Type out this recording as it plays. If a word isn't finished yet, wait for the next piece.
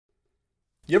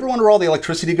You ever wonder where all the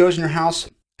electricity goes in your house?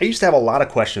 I used to have a lot of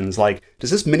questions like,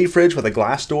 does this mini fridge with a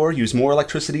glass door use more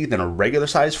electricity than a regular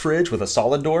sized fridge with a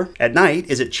solid door? At night,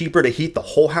 is it cheaper to heat the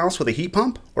whole house with a heat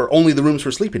pump, or only the rooms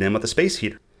we're sleeping in with a space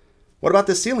heater? What about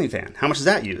this ceiling fan? How much does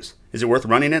that use? Is it worth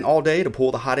running it all day to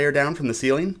pull the hot air down from the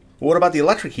ceiling? Well, what about the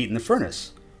electric heat in the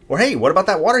furnace? Or hey, what about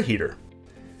that water heater?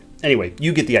 Anyway,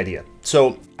 you get the idea.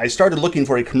 So I started looking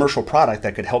for a commercial product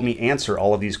that could help me answer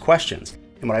all of these questions.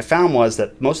 And what I found was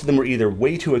that most of them were either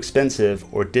way too expensive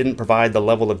or didn't provide the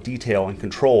level of detail and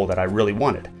control that I really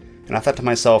wanted. And I thought to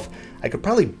myself, I could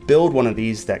probably build one of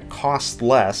these that costs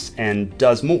less and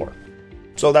does more.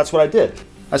 So that's what I did.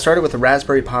 I started with the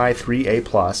Raspberry Pi 3A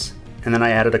Plus, and then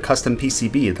I added a custom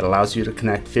PCB that allows you to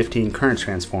connect 15 current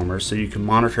transformers so you can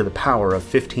monitor the power of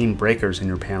 15 breakers in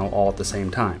your panel all at the same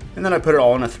time. And then I put it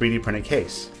all in a 3D printed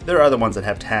case. There are other ones that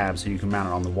have tabs so you can mount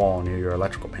it on the wall near your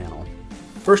electrical panel.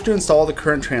 First, you install the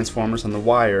current transformers on the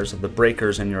wires of the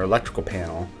breakers in your electrical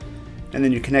panel, and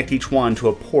then you connect each one to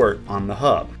a port on the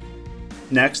hub.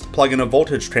 Next, plug in a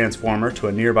voltage transformer to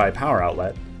a nearby power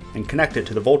outlet and connect it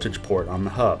to the voltage port on the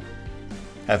hub.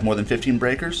 Have more than 15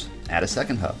 breakers? Add a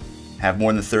second hub. Have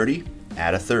more than 30?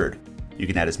 Add a third. You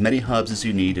can add as many hubs as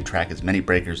you need to track as many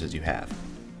breakers as you have.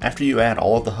 After you add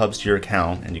all of the hubs to your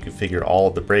account and you configure all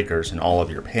of the breakers in all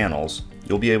of your panels,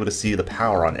 you'll be able to see the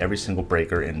power on every single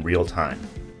breaker in real time.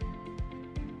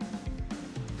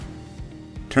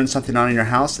 Turn something on in your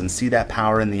house and see that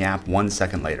power in the app 1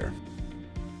 second later.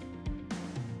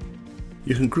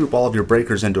 You can group all of your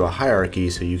breakers into a hierarchy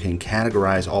so you can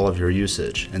categorize all of your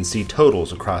usage and see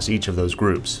totals across each of those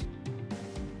groups.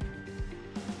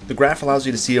 The graph allows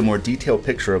you to see a more detailed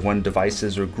picture of when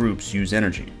devices or groups use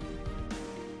energy.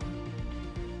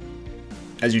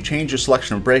 As you change your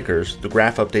selection of breakers, the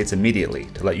graph updates immediately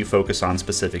to let you focus on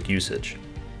specific usage.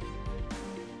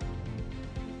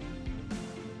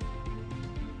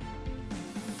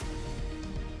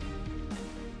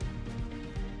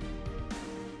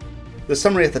 The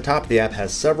summary at the top of the app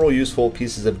has several useful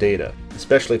pieces of data,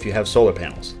 especially if you have solar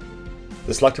panels.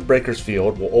 The selected breakers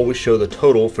field will always show the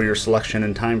total for your selection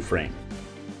and time frame.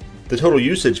 The total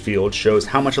usage field shows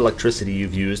how much electricity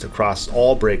you've used across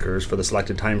all breakers for the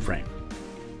selected time frame.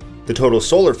 The total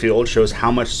solar field shows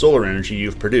how much solar energy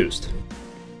you've produced.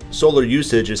 Solar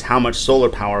usage is how much solar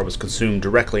power was consumed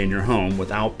directly in your home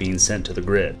without being sent to the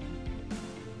grid.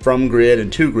 From grid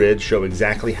and to grid show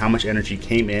exactly how much energy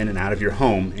came in and out of your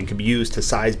home and can be used to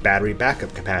size battery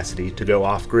backup capacity to go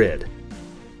off grid.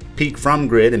 Peak from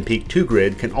grid and peak to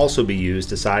grid can also be used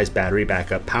to size battery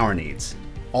backup power needs.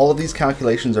 All of these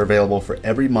calculations are available for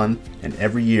every month and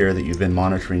every year that you've been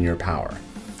monitoring your power.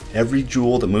 Every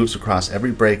joule that moves across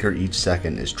every breaker each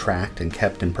second is tracked and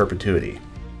kept in perpetuity.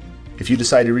 If you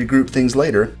decide to regroup things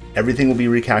later, everything will be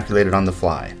recalculated on the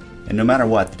fly. And no matter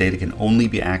what, the data can only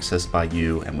be accessed by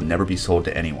you and will never be sold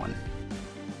to anyone.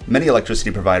 Many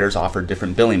electricity providers offer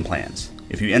different billing plans.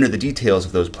 If you enter the details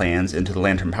of those plans into the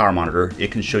Lantern Power Monitor,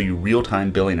 it can show you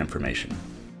real-time billing information.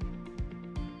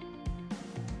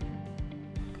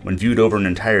 When viewed over an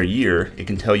entire year, it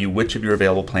can tell you which of your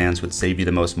available plans would save you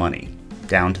the most money,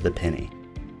 down to the penny.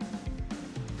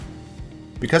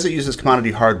 Because it uses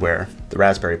commodity hardware, the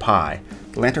Raspberry Pi,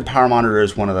 the Lantern Power Monitor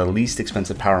is one of the least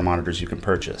expensive power monitors you can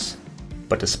purchase.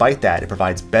 But despite that, it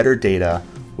provides better data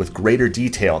with greater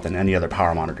detail than any other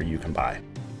power monitor you can buy.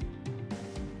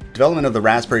 Development of the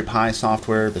Raspberry Pi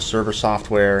software, the server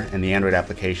software, and the Android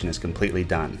application is completely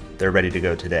done. They're ready to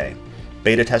go today.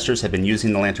 Beta testers have been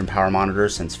using the Lantern Power Monitor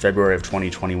since February of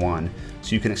 2021,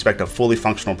 so you can expect a fully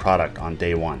functional product on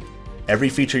day one. Every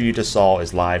feature you just saw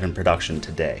is live in production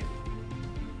today.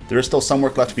 There is still some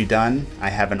work left to be done. I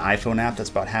have an iPhone app that's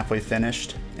about halfway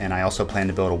finished, and I also plan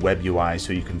to build a web UI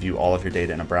so you can view all of your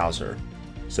data in a browser.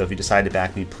 So if you decide to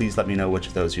back me, please let me know which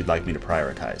of those you'd like me to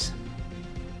prioritize.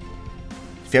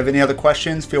 If you have any other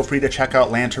questions, feel free to check out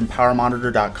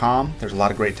lanternpowermonitor.com. There's a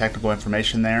lot of great technical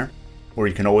information there. Or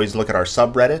you can always look at our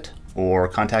subreddit or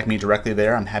contact me directly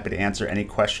there. I'm happy to answer any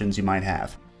questions you might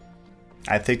have.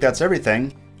 I think that's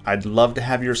everything. I'd love to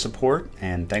have your support,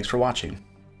 and thanks for watching.